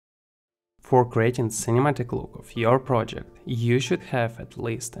For creating cinematic look of your project, you should have at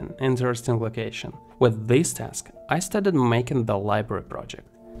least an interesting location. With this task, I started making the library project.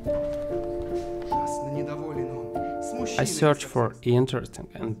 I searched for an interesting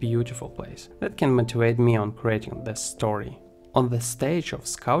and beautiful place that can motivate me on creating this story. On the stage of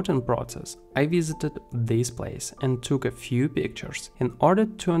scouting process, I visited this place and took a few pictures in order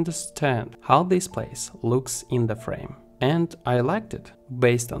to understand how this place looks in the frame. And I liked it.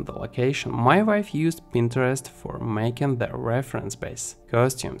 Based on the location, my wife used Pinterest for making the reference base,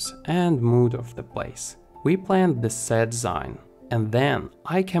 costumes and mood of the place. We planned the set design. And then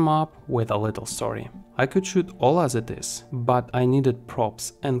I came up with a little story. I could shoot all as it is, but I needed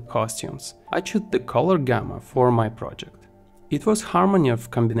props and costumes. I chose the color gamma for my project. It was harmony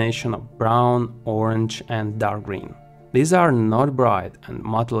of combination of brown, orange and dark green. These are not bright and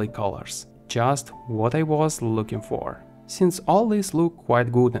motley colors, just what I was looking for. Since all these look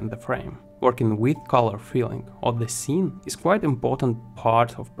quite good in the frame, working with color feeling of the scene is quite important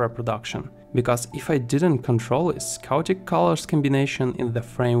part of pre-production, because if I didn't control this, chaotic colors combination in the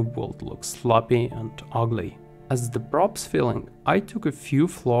frame would look sloppy and ugly. As the props feeling, I took a few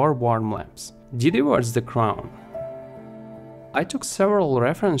floor warm lamps. Didi was the crown. I took several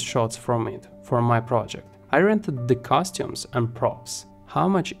reference shots from it for my project. I rented the costumes and props. How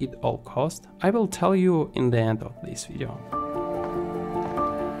much it all cost, I will tell you in the end of this video.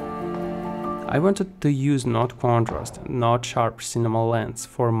 I wanted to use not contrast and not sharp cinema lens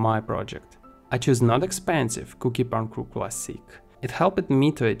for my project. I chose not expensive Cookie Parkour Classic. It helped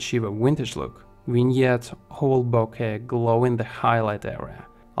me to achieve a vintage look, vignette, whole bokeh, glow in the highlight area.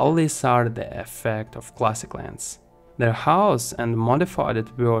 All these are the effect of classic lens. The house and modified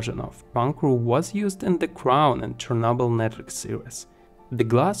version of Parkour was used in the Crown and Chernobyl Netflix series. The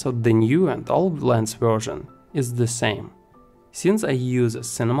glass of the new and old lens version is the same. Since I use a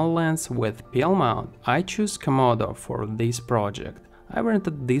cinema lens with PL mount, I choose Komodo for this project. I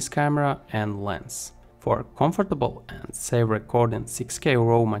rented this camera and lens. For comfortable and safe recording 6K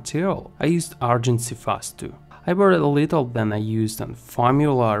raw material, I used Argent Fast 2. I borrowed a little than I used on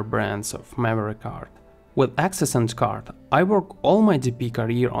familiar brands of memory card. With Accessant card, I work all my DP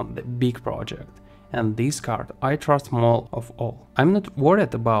career on the big project, and this card I trust more of all. I'm not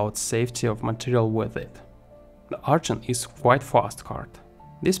worried about safety of material with it. The Argent is quite fast card.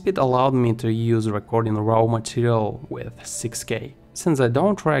 This speed allowed me to use recording raw material with 6K. Since I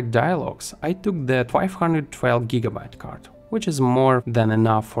don't track dialogues, I took the 512GB card, which is more than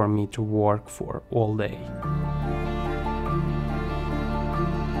enough for me to work for all day.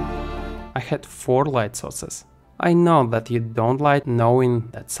 I had 4 light sources. I know that you don't like knowing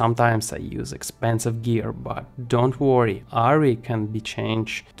that sometimes I use expensive gear, but don't worry, RE can be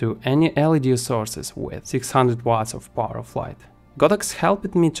changed to any LED sources with 600 watts of power of light. Godox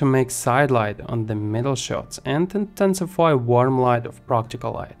helped me to make side light on the middle shots and intensify warm light of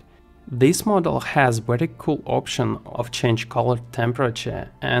practical light. This model has very cool option of change color temperature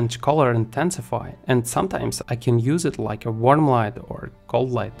and color intensify, and sometimes I can use it like a warm light or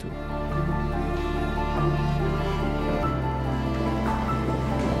cold light too.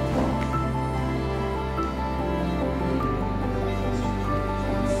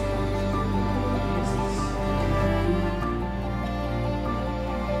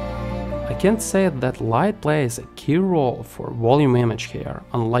 I can't say that light plays a key role for volume image here,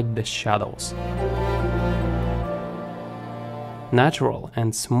 unlike the shadows. Natural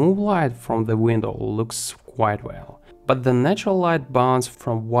and smooth light from the window looks quite well, but the natural light bounces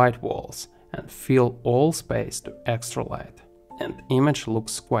from white walls and fill all space to extra light, and image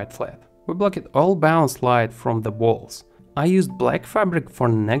looks quite flat. We blocked all bounce light from the walls. I used black fabric for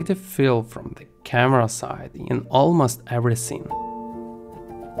negative fill from the camera side in almost every scene.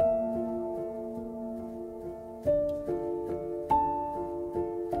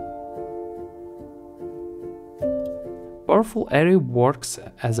 Powerful area works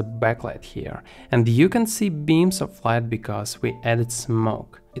as a backlight here, and you can see beams of light because we added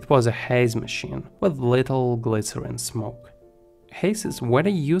smoke. It was a haze machine with little glycerin smoke. Haze is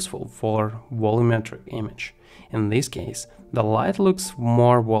very useful for volumetric image. In this case, the light looks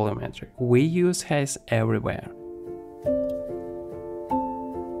more volumetric. We use haze everywhere.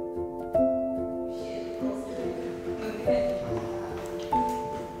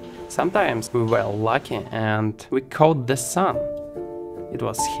 Sometimes we were lucky and we caught the sun. It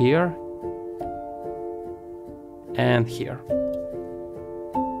was here and here.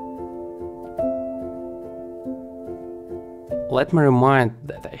 Let me remind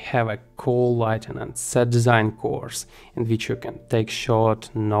that I have a cool lighting and set design course in which you can take shot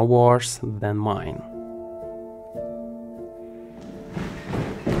no worse than mine.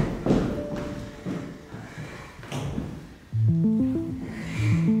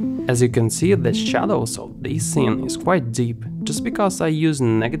 As you can see, the shadows of this scene is quite deep, just because I use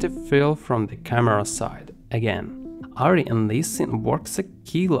negative fill from the camera side again. Ari in this scene works a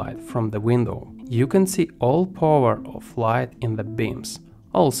key light from the window. You can see all power of light in the beams.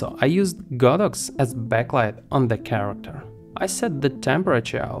 Also, I used Godox as backlight on the character. I set the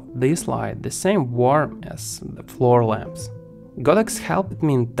temperature of this light the same warm as the floor lamps. Godox helped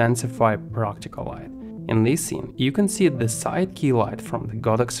me intensify practical light. In this scene, you can see the side key light from the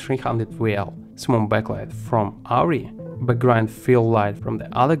Godox 300VL, smooth backlight from Ari, background fill light from the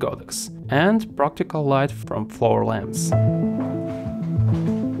other Godox, and practical light from floor lamps.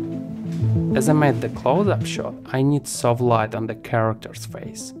 As I made the close-up shot, I need soft light on the character's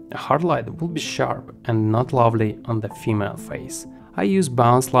face. A hard light will be sharp and not lovely on the female face. I use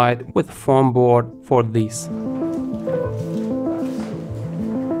bounce light with foam board for this.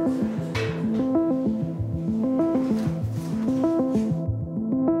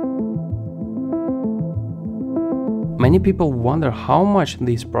 Many people wonder how much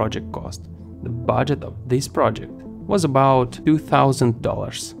this project cost. The budget of this project was about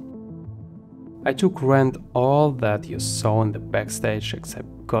 $2,000. I took rent all that you saw in the backstage except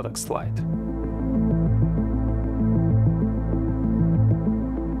Godox light.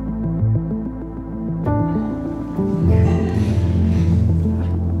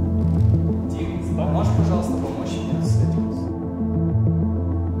 Можешь, пожалуйста, помочь мне с этим?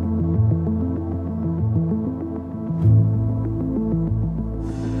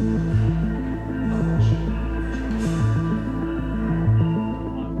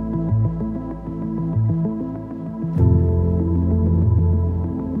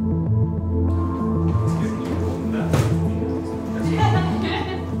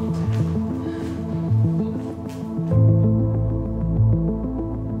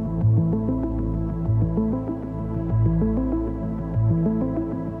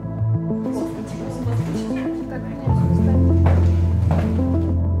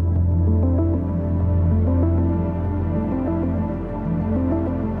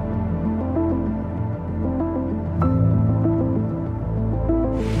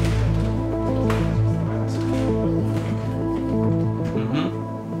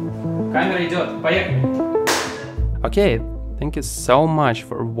 Камера идет, поехали! Okay, thank you so much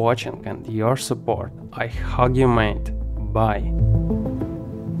for watching and your support. I hug you, mate. Bye.